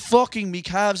today? I'm fucking, me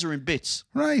calves are in bits.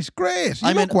 Right, great.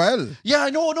 You look well. Yeah,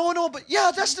 no, but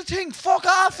yeah, that's the thing. Fuck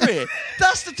off, Ray.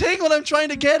 That's the thing what I'm trying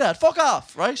to get at. Fuck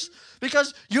off, right?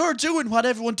 Because you're doing what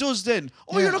everyone does then.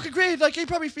 Oh, you're looking great. Like, you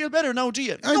probably feel better now, do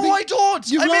you? I don't.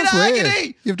 You've I'm in lost agony.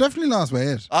 Weight. You've definitely lost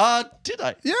weight. Did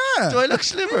I? Yeah. Do I look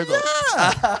slimmer, though?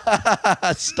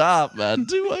 Yeah. Stop, man.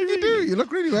 Do I really? You do. You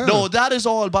look really well. No, that is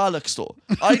all bollocks, though.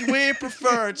 I'd way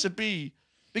prefer to be...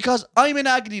 Because I'm in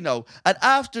agony now. And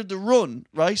after the run,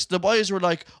 right, the boys were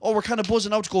like, oh, we're kind of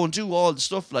buzzing out to go and do all the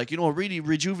stuff, like, it really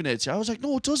rejuvenates you. I was like,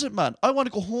 no, it doesn't, man. I want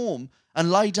to go home and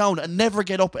lie down and never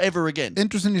get up ever again.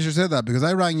 Interesting you should say that, because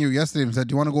I rang you yesterday and said,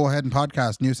 do you want to go ahead and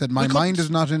podcast? And you said, my mind is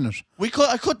not in it.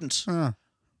 I couldn't.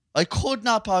 I could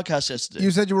not podcast yesterday.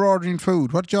 You said you were ordering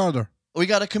food. What did you order? We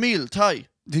got a Camille Thai.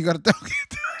 You got a...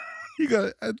 You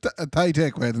got a Thai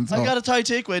takeaway and so. I got a Thai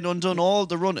takeaway and done all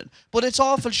the running. But it's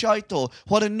awful shite though.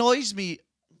 What annoys me,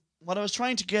 what I was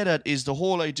trying to get at is the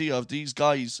whole idea of these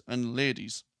guys and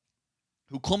ladies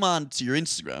who come on to your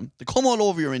Instagram. They come all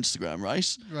over your Instagram, right?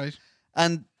 Right.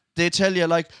 And they tell you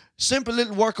like, simple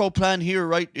little workout plan here,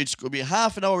 right? It's going to be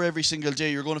half an hour every single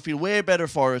day. You're going to feel way better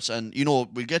for it. And, we'll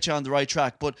get you on the right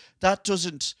track. But that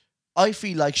doesn't... I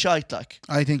feel like shite, like.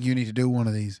 I think you need to do one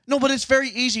of these. No, but it's very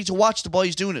easy to watch the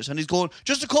boys doing it. And he's going,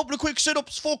 just a couple of quick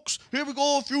sit-ups, folks. Here we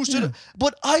go, a few sit-ups.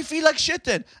 But I feel like shit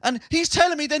then. And he's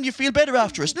telling me then you feel better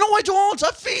after it. No, I don't.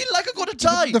 I feel like I'm going to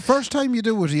die. The first time you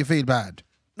do it, you feel bad.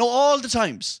 No, all the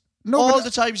times. No, all the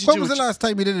times you do it. When was the last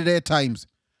time you did it 8 times?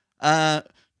 That's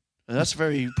a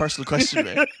very personal question,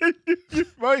 mate. Your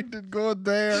mind did go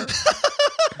there.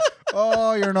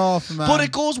 Oh, you're an awful man. But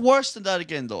it goes worse than that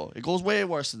again, though. It goes way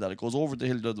worse than that. It goes over the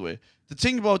hill the other way. The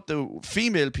thing about the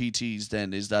female PTs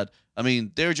then is that, I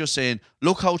mean, they're just saying,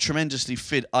 look how tremendously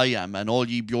fit I am, and all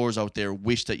ye yours out there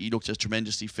wish that you looked as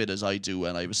tremendously fit as I do,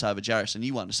 and I have a savage arse, and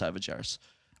you want a savage arse.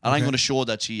 And I'm going to show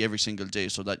that to you every single day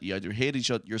so that you either hate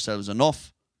yourselves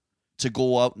enough to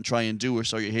go out and try and do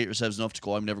it, or you hate yourselves enough to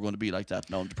go, I'm never going to be like that,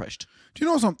 now I'm depressed. Do you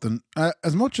know something?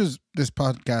 As much as this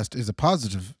podcast is a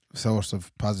positive source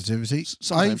of positivity,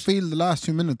 sometimes. I feel the last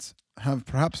 2 minutes have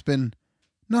perhaps been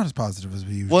not as positive as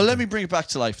we usually Well, let me bring it back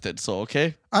to life then, so,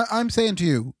 okay? I'm saying to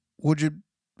you, would you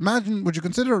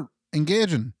consider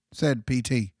engaging said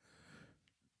PT?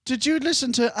 Did you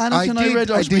listen to anything I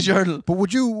read out of my journal? But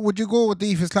would you go with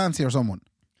the Aoife Clancy or someone?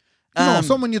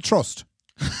 Someone you trust.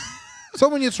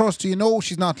 Someone you trust,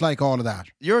 she's not like all of that.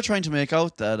 You're trying to make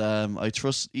out that I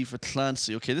trust Aoife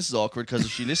Clancy. Okay, this is awkward because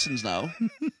if she listens now...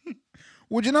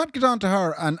 Would you not get on to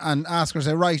her and ask her,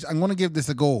 say, right, I'm going to give this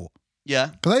a go? Yeah.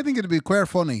 Because I think it'd be quite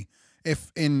funny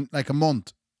if in like a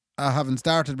month, having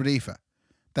started with Aoife,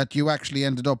 that you actually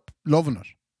ended up loving it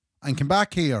and came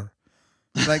back here.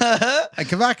 Like, I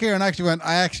came back here and actually went,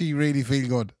 I actually really feel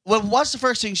good. Well, what's the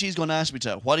first thing she's going to ask me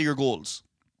to? What are your goals?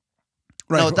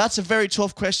 Right. No, that's a very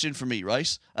tough question for me,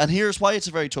 right? And here's why it's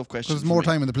a very tough question. Because there's more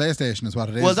time in the PlayStation is what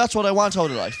it is. Well, that's what I want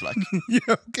out of life, like.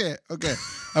 Yeah, okay.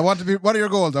 What are your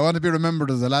goals? I want to be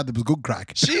remembered as a lad that was good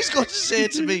crack. She's going to say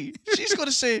to me,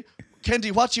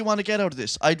 Kendi, what do you want to get out of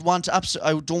this? I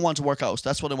don't want to work out.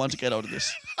 That's what I want to get out of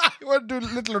this. You want to do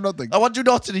little or nothing? I want to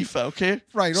do nothing, Aoife, okay?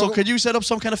 Right. So can you set up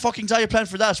some kind of fucking diet plan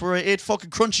for that where I ate fucking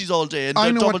crunchies all day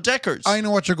and double deckers? I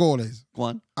know what your goal is. Go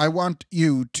on. I want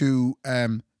you to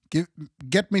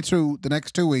get me through the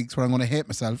next 2 weeks where I'm going to hate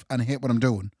myself and hate what I'm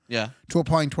doing. Yeah. To a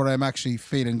point where I'm actually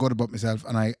feeling good about myself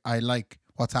and I like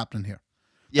what's happening here.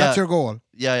 Yeah. That's your goal.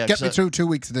 Yeah. Get me through 2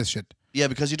 weeks of this shit. Yeah,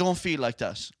 because you don't feel like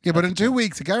that. Yeah, but in 2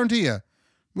 weeks, I guarantee you,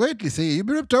 Wait till you see. You'll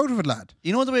be ripped out of it, lad.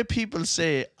 You know the way people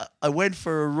say, I went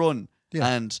for a run Yeah.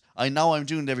 and I'm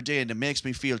doing it every day and it makes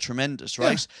me feel tremendous,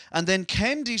 right? Yeah. And then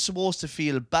Kennedy's supposed to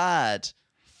feel bad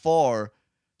for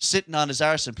sitting on his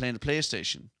arse and playing the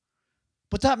PlayStation.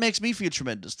 But that makes me feel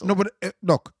tremendous, though. No, but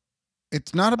look,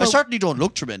 it's not about... I certainly don't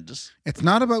look tremendous. It's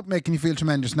not about making you feel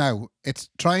tremendous now. It's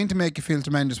trying to make you feel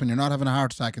tremendous when you're not having a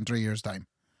heart attack in 3 years' time.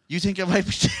 You think I might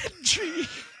be dead in 3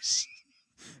 years?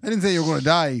 I didn't say you were going to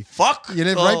die. Fuck! You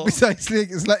live right beside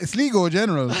Sligo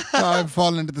General. I've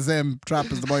fallen into the same trap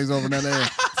as the boys over in LA.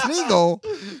 Sligo,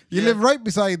 you live right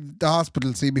beside the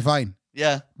hospital, so you'll be fine.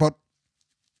 Yeah. But,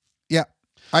 yeah,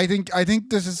 I think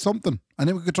this is something. I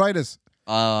think we could try this.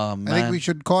 Oh, man. I think we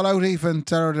should call out Aoife and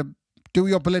tell her to do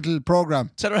you up a little program.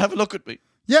 Tell her to have a look at me.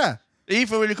 Yeah.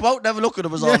 Aoife, will you come out and have a look at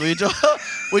him as well?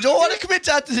 We don't want to commit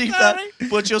that to Aoife,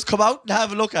 but just come out and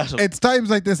have a look at him. It's times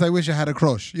like this I wish I had a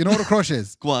crush. You know what a crush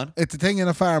is? Go on. It's a thing in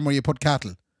a farm where you put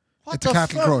cattle. What It's a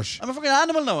cattle crush. I'm a fucking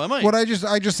animal now, am I? But I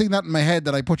just seen that in my head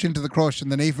that I put into the crush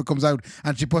and then Aoife comes out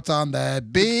and she puts on the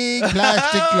big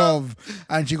plastic glove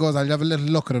and she goes, I'll have a little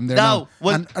look at him there now.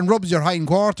 And rubs your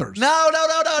hindquarters. No.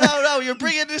 You're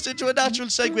bringing this into a natural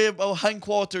segue about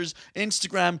hindquarters,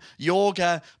 Instagram,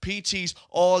 yoga, PTs,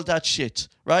 all that shit,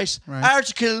 right?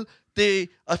 Article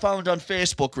I found on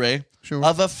Facebook, Ray,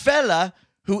 of a fella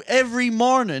who every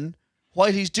morning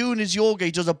while he's doing his yoga,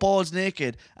 he does a balls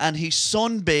naked and he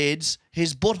sunbathes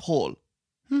his butthole.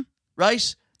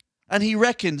 Right? And he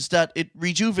reckons that it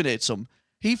rejuvenates him.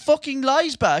 He fucking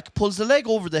lies back, pulls the leg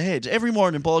over the head every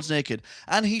morning, balls naked,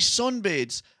 and he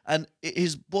sunbathes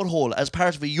his butthole as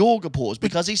part of a yoga pose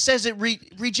because he says it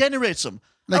regenerates him.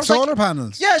 Like solar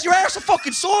panels? Yes, your arse a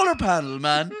fucking solar panel,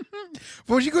 man.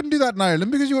 But you couldn't do that in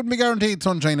Ireland because you wouldn't be guaranteed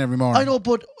sunshine every morning. I know,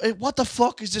 but what the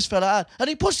fuck is this fella at? And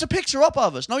he puts the picture up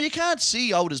of us. Now, you can't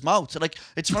see out his mouth. Like,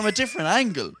 it's from a different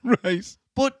angle. Right.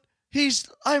 But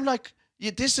I'm like,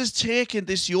 this is taking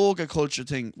this yoga culture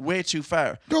thing way too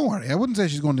far. Don't worry, I wouldn't say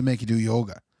she's going to make you do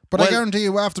yoga. But I guarantee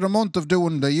you, after a month of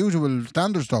doing the usual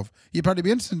standard stuff, you'd probably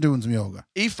be interested in doing some yoga.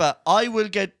 Aoife, I will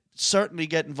certainly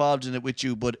get involved in it with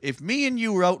you, but if me and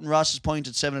you were out in Ross's Point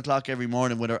at 7 o'clock every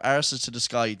morning with our arses to the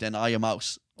sky, then I am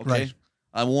out. Okay? Right.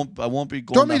 I won't be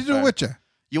going. Don't me to do it with you.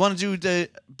 You want to do the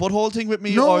butthole thing with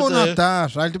me? No, not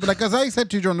that. But like as I said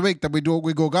to you during the week that we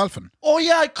go golfing. Oh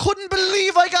yeah, I couldn't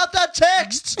believe I got that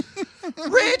text.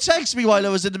 Ray texted me while I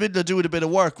was in the middle of doing a bit of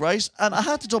work, right? And I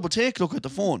had to double take a look at the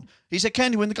phone. He said,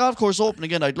 Kenny, when the golf course open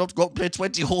again, I'd love to go out and play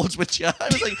 20 holes with you. I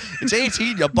was like, it's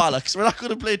 18, you bollocks. We're not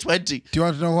going to play 20. Do you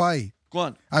want to know why? Go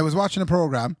on. I was watching a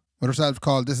program with ourselves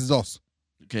called This Is Us.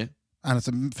 Okay. And it's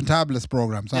a fantabulous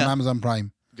program. It's on Amazon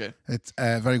Prime. Okay. It's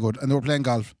very good. And they were playing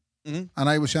golf. Mm-hmm. And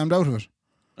I was shamed out of it.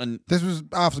 And this was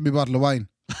after my bottle of wine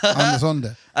on the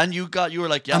Sunday. And you were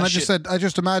like, yeah, and I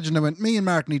just imagined, I went, me and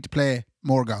Mark need to play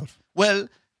more golf. Well,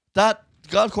 that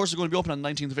golf course is going to be open on the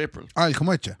 19th of April. I'll come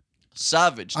with you.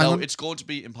 Savage. Now, it's going to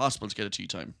be impossible to get a tea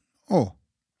time. Oh.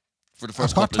 For the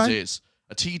first couple of days.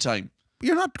 A tea time.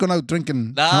 You're not going out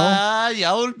drinking. Nah, you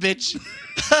old bitch.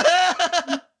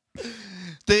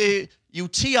 You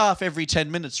tee off every 10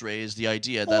 minutes, Ray, is the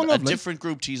idea that a different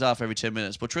group tees off every 10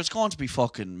 minutes. But it's going to be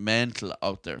fucking mental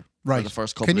out there for the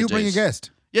first couple of days. Can you bring a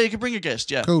guest? Yeah, you can bring a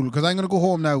guest, yeah. Cool, because I'm going to go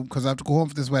home now because I have to go home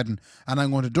for this wedding and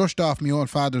I'm going to dust off my old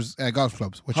father's golf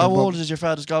clubs. How old is your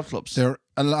father's golf clubs? They're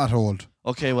a lot old.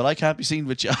 Okay, well, I can't be seen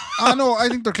with you. I know, I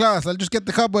think they're class. I'll just get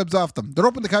the cobwebs off them. They're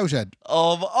up in the cowshed.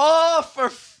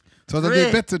 So there'll be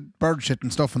bits of bird shit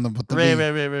and stuff in them. But Ray.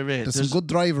 There's some good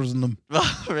drivers in them.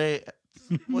 Ray,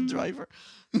 what driver?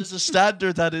 There's a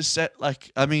standard that is set,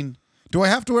 do I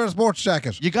have to wear a sports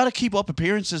jacket? You got to keep up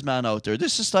appearances, man, out there.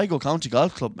 This is Sligo County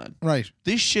Golf Club, man. Right.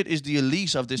 This shit is the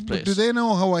elite of this place. But do they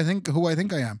know who I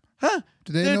think I am? Huh?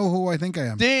 Do they know who I think I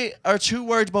am? They are too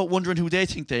worried about wondering who they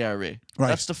think they are, Ray. Right.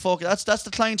 That's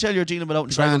the clientele you're dealing with out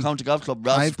in Sligo County Golf Club.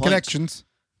 I have connections.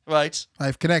 Right. I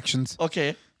have connections.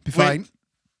 Okay. Be fine.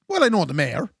 Well, I know the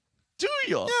mayor. Do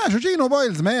you? Yeah, Gino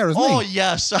Boyle's the mayor, isn't he? Oh,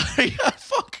 yeah, sorry.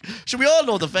 Fuck. Should we all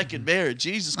know the fucking mayor?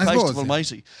 Jesus Christ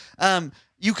almighty.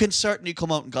 You can certainly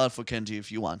come out and golf with Kenji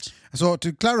if you want. So,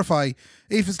 to clarify,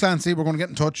 Aoife's Clancy, we're going to get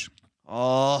in touch.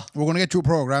 Oh. We're going to get you a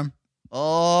program.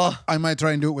 Oh. I might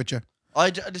try and do it with you.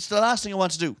 It's the last thing I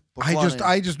want to do.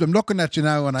 I'm looking at you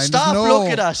now and I Stop just know.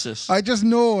 Looking at us. I just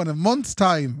know in a month's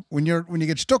time, when you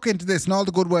get stuck into this and all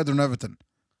the good weather and everything,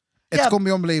 it's going to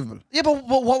be unbelievable. Yeah, but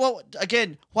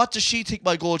what does she think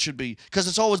my goal should be? Because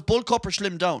it's always bulk up or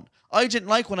slim down. I didn't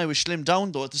like when I was slim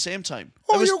down, though, at the same time.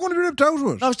 You're going to be ripped out of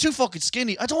it. I was too fucking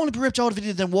skinny. I don't want to be ripped out of it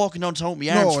and then walking down town with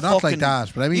my arms. No, not like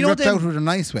that. But I mean, ripped out of it in a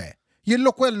nice way. You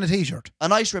look well in a t-shirt.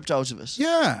 An ice ripped out of it.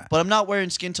 Yeah. But I'm not wearing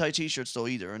skin tight t-shirts though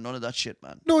either, and none of that shit,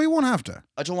 man. No, you won't have to.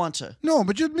 I don't want to. No,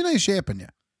 but you'd be nice shaping you.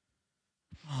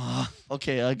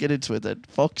 Okay, I'll get into it then.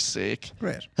 Fuck's sake.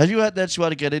 Great. Have you had that you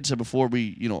want to get into before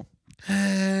we,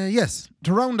 Yes.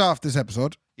 To round off this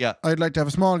episode, Yeah. I'd like to have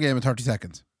a small game of 30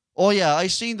 seconds. Oh yeah, I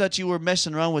seen that you were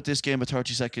messing around with this game of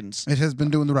 30 seconds. It has been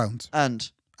doing the rounds.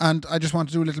 And I just want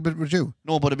to do a little bit with you.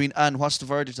 no, but I mean, and what's the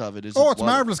verdict of it? It's a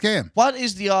marvellous game. What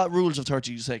is the rules of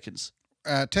 30 seconds?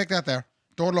 Take that there.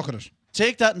 Don't look at it.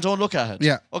 Take that and don't look at it.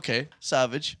 Yeah. Okay,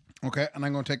 savage. Okay, and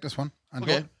I'm going to take this one. And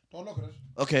Okay. Don't look at it.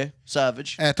 Okay,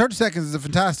 savage. 30 seconds is a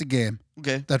fantastic game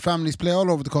Okay. that families play all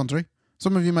over the country.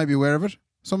 Some of you might be aware of it.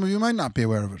 Some of you might not be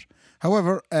aware of it.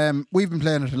 However, we've been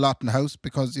playing it a lot in the house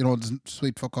because, there's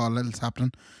sweet fuck all else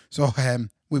happening. So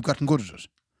we've gotten good at it.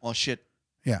 Oh shit.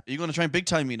 Yeah. Are you going to try and big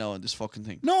time me now on this fucking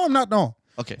thing? No, I'm not, no.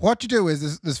 Okay. What you do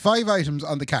is there's 5 items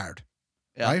on the card,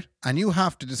 Yeah. right? And you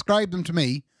have to describe them to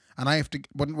me, and I have to,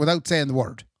 but without saying the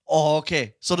word. Oh,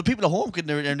 okay. So the people at home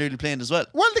are nearly playing as well.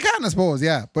 Well, they can, I suppose,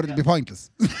 yeah, but it'll be pointless.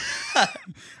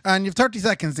 And you've 30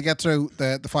 seconds to get through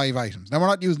the 5 items. Now, we're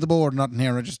not using the board, nothing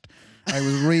here. I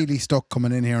was really stuck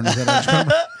coming in here, and I said, I just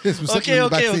remember this was sitting in the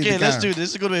back seat of the Let's car. do this. This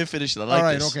is a good way of finishing. I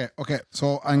like this. Okay.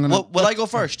 So I'm gonna. Will I go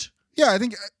first? Yeah, I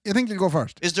think you'll go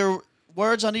first. Is there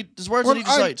words on each? There's words on each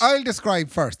side. I'll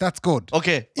describe first. That's good.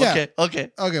 Okay. Yeah.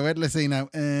 Okay. Okay. Wait. Let's see now.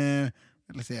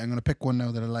 Let's see. I'm gonna pick one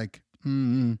now that I like.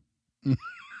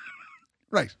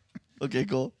 Right. Okay.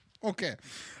 Go. Okay.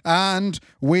 And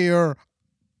we're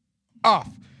off.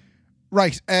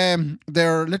 Right,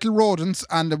 there are little rodents,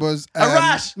 and there was a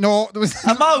rat. No, there was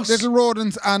a mouse. Little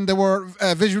rodents, and they were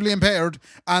visually impaired,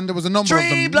 and there was a number of them.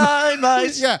 3 blind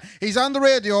mice. Yeah, he's on the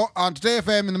radio on Today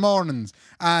FM in the mornings,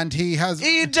 and he has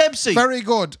Ian Dempsey. Very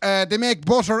good. They make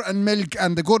butter and milk,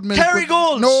 and the good milk.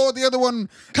 Kerrygold. No, the other one.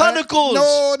 Conicles.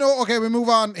 No. Okay, we move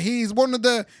on. He's one of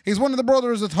the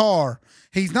brothers of Thor.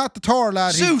 He's not the Thor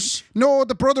lad. Zeus. No,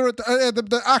 the brother,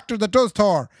 the actor that does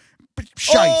Thor.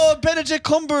 Shite. Oh, Benedict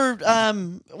Cumber.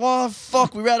 Oh,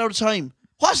 fuck. We ran out of time.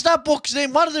 What's that book's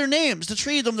name? What are their names? The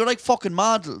 3 of them, they're like fucking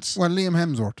models. Well, Liam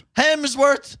Hemsworth.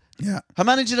 Hemsworth. Yeah. How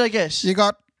many did I guess? You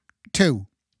got 2.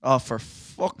 Oh, for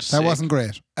fuck's sake. That wasn't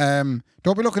great. Don't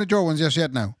be looking at your ones just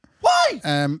yet now. Why?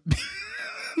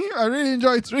 I really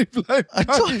enjoyed 3 blind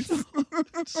mice.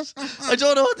 I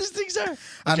don't know what these things are.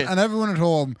 Okay. And everyone at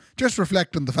home, just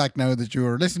reflect on the fact now that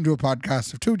you're listening to a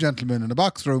podcast of 2 gentlemen in a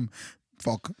box room.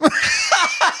 Fuck.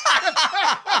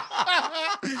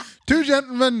 2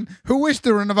 gentlemen who wish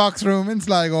they were in a box room in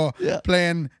Sligo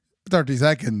playing 30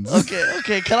 seconds.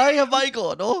 Okay. Can I have my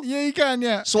go? No? Yeah, you can,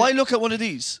 yeah. So I look at one of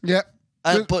these. Yeah.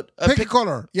 Pick a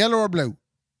colour, yellow or blue.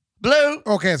 Blue.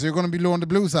 Okay, so you're going to be low on the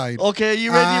blue side. Okay,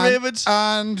 you ready, Ravens?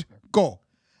 And go.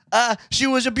 She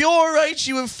was a pure, right?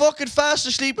 She was fucking fast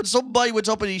asleep and some boy went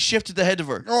up and he shifted the head of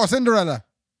her. Oh, Cinderella.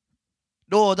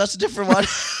 No, that's a different one.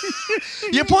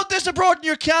 You put this abroad in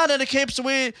your can and it keeps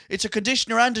away. It's a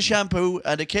conditioner and a shampoo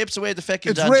and it keeps away the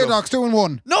feckin' dandruff. It's Radox 2 in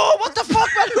 1. No, what the fuck,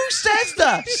 man? Who says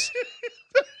that?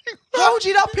 How would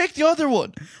you not pick the other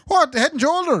one? What? The Head and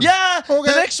Shoulders? Yeah.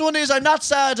 Okay. The next one is I'm not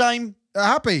sad, I'm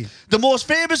happy. The most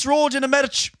famous road in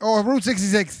America. Oh, Route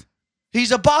 66.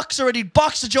 He's a boxer and he'd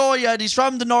box the joy and he's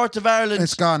from the north of Ireland.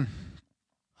 It's gone.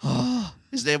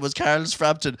 His name was Carl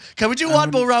Frampton. Can we do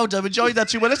one more round? I've enjoyed that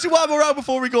too much. Let's do one more round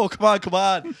before we go. Come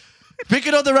on. Pick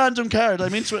another random card.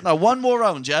 I'm into it now. One more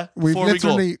round, yeah? We've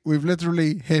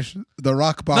literally hit the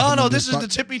rock bottom. No, this is the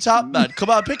tippy top, man. Come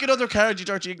on, pick another card, you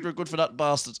dirty ignorant good for that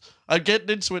bastards. I'm getting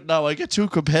into it now. I get too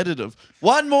competitive.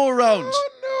 One more round.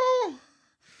 Oh,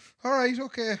 no. All right,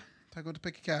 okay. I'm going to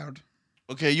pick a card.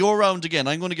 Okay, your round again.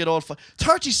 I'm going to get all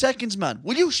 30 seconds, man.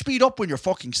 Will you speed up when you're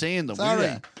fucking saying them?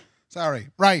 Sorry.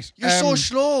 Right. You're so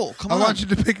slow. Come on. I want you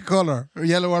to pick a colour,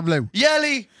 yellow or blue.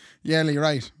 Yelly,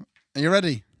 right. Are you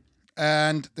ready?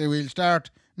 And they will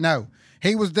start now.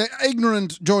 He was the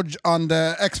ignorant judge on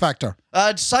the X Factor.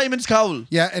 Simon's Cowell.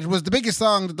 Yeah, it was the biggest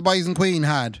song that the Boys and Queen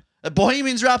had.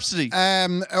 Bohemian's Rhapsody.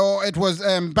 It was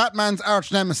Batman's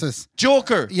arch nemesis.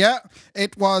 Joker. Yeah,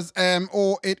 it was.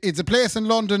 It's a place in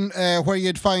London where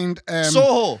you'd find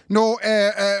Soho. No,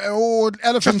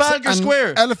 elephants. Trafalgar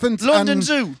Square. Elephants. London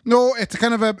Zoo. No, it's a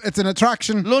kind of it's an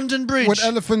attraction. London Bridge with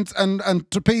elephants and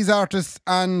trapeze artists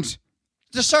and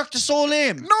the Cirque du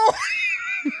Soleil.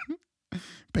 No.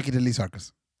 Piccadilly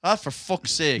Circus. Ah, for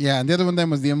fuck's sake. Yeah, and the other one then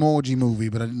was the Emoji Movie,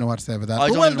 but I didn't know what to say about that.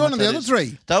 But well done on the other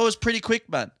 3. That was pretty quick,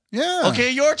 man. Yeah.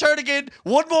 Okay, your turn again.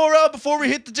 One more round before we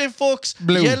hit the diff, folks.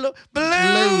 Blue. Yellow.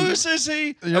 Blue,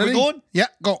 sissy. Are we going? Yeah,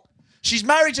 go. She's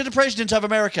married to the president of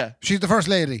America. She's the first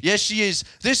lady. Yes, she is.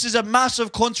 This is a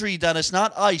massive country, Dan. It's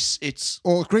not ice. It's...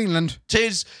 Oh, Greenland.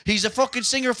 Tis. He's a fucking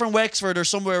singer from Wexford or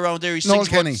somewhere around there. He Noel sings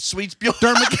Kenny. about sweet Bjorn.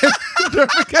 Dermot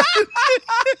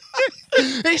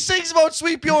He sings about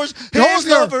sweet Bjorns. His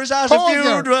Hosier. lovers at a Hosier.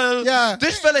 funeral. Yeah.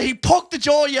 This fella, he poked the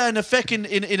jaw in a fucking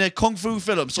in a kung fu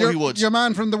film, so he would. Your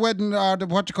man from the wedding, or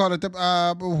what you call it, the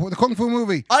Kung Fu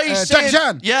movie. Jackie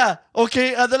Chan. Yeah,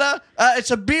 okay.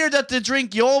 It's a beer that they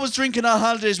drink. You always drinking on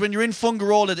holidays when you're in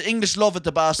Fungarola. The English love it,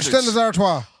 the bastards. Still as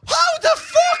Artois. How the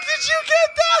fuck did you get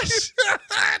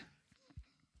that?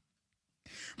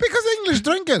 Because English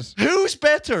drink it. Who's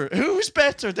better? Who's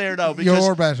better there now? Because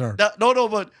You're better. No,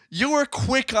 but you were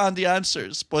quick on the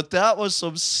answers, but that was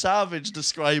some savage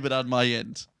describing on my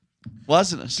end.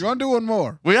 Wasn't it? Do you want to do one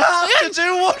more? We have to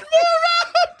do one more round.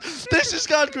 This has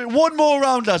got great. One more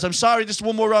round, lads. I'm sorry, just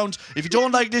one more round. If you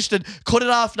don't like this, then cut it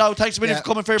off now. Thanks a million for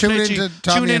coming. Fair Tune play in to you. to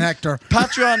Tommy and Hector.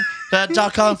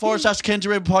 Patreon.com/Kenji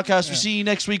Raybo podcast. We see you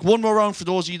next week. One more round for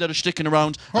those of you that are sticking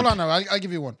around. Hold on now. I'll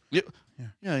give you one. Yeah.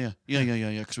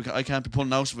 Because I can't be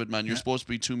pulling out of it, man. You're supposed to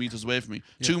be 2 meters away from me.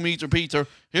 2 meter, Peter.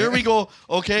 Here we go.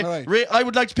 Okay. Right. Ray, I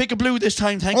would like to pick a blue this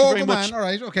time. Thank you very much. All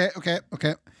right. Okay.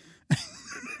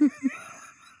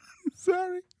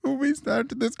 Sorry. We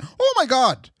started this. Oh my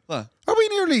God. What? Are we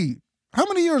nearly? How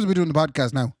many years are we doing the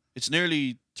podcast now? It's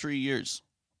nearly 3 years.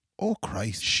 Oh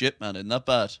Christ. Shit, man. Isn't that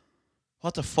bad?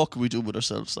 What the fuck are we doing with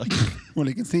ourselves? Like, Well,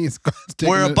 you can see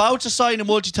we're about to sign a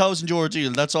multi-thousand-euro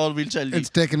deal. That's all we'll tell you. It's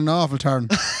taking an awful turn.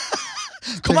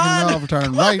 Come on. An awful turn.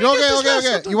 Come Right. on, we can discuss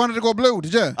Okay. something. You wanted to go blue,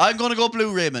 did you? I'm going to go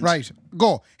blue, Raymond. Right.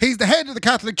 Go. He's the head of the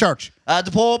Catholic Church.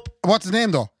 The Pope. What's his name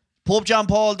though? Pope John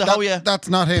Paul. That's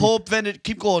not him. Pope Benedict.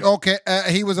 Keep going. Okay.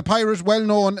 He was a pirate, well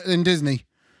known in Disney.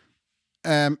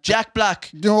 Jack Black.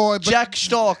 No, but, Jack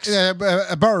Stokes.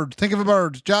 a bird. Think of a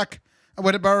bird. Jack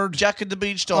with a bird. Jack and the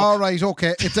Beanstalk. All right,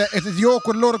 okay. It's a yoke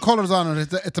with a load of colours on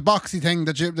it. It's a boxy thing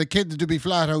that the kids do be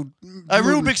flat out. A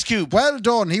Rubik's Cube. Well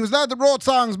done. He was the lad that wrote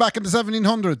songs back in the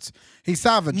 1700s. He's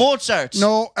savage. Mozart.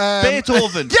 No.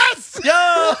 Beethoven. Yes!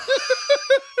 Yeah!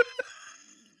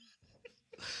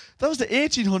 That was the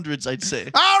 1800s, I'd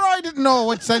say. I didn't know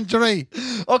which century.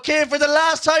 Okay, for the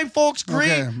last time, folks,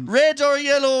 green, Okay. red or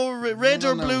yellow, red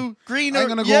or No. blue, green I'm or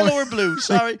gonna go- yellow or blue.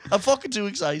 Sorry, I'm fucking too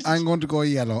excited. I'm going to go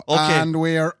yellow. Okay. And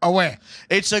we're away.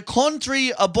 It's a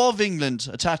country above England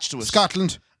attached to it.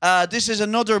 Scotland. This is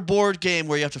another board game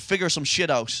where you have to figure some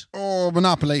shit out. Oh,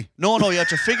 Monopoly. No, you have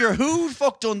to figure who the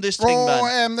fuck done this thing,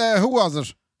 man. Who was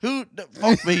it? Who?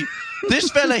 Fuck me. This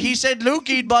fella, he said, Luke,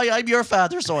 he'd buy, I'm your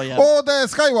father, so I am. Oh, the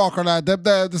Skywalker lad,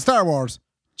 the Star Wars.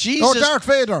 Jesus. Oh, Darth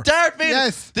Vader. Darth Vader.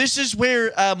 Yes. This is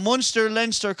where Munster,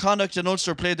 Leinster, Connacht and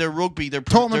Ulster played their rugby.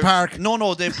 Thomond Park.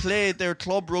 No, they played their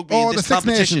club rugby Oh, in the this Six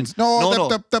competition. Nations. No. No.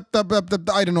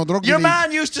 I don't know, the rugby Your league.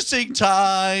 man used to sing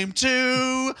time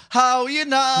to how you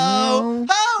know,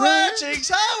 No. how are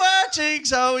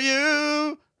things, how are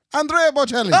you. Andrea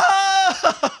Bocelli.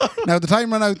 Ah! Now, the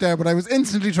time ran out there, but I was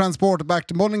instantly transported back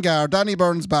to Mullingar, Danny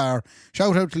Burns Bar.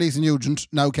 Shout out to Lisa Nugent,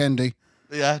 now Kendi.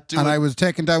 Yeah, And I was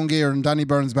taking down gear in Danny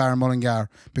Burns Bar in Mullingar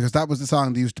because that was the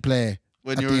song they used to play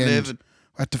when at you were the end. living.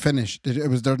 At the finish. It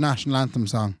was their national anthem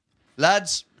song.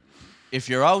 Lads, if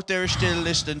you're out there still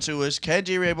listening to us,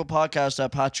 Kenji Raybo podcast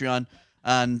at Patreon.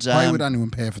 And Why would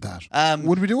anyone pay for that?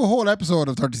 Would we do a whole episode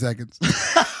of 30 seconds?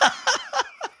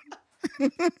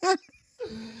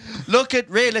 Look at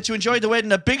Ray, let you enjoy the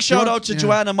wedding. A big shout out to Yeah.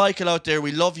 Joanne and Michael out there.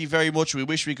 We love you very much. We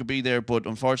wish we could be there, but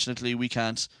unfortunately we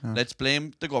can't. Let's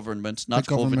blame the government, not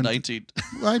The government.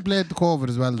 COVID-19. I played the COVID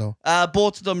as well, though.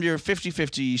 Both of them, you're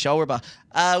 50-50 shower bath.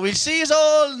 We'll see you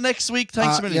all next week.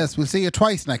 Thanks a million. Yes, we'll see you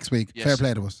twice next week. Yes. Fair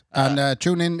play to us. And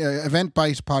tune in, Event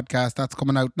Bite podcast. That's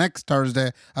coming out next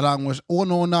Thursday, along with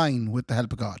 109 with the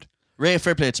help of God. Ray,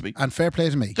 fair play to me. And fair play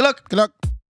to me. Good luck. Good luck.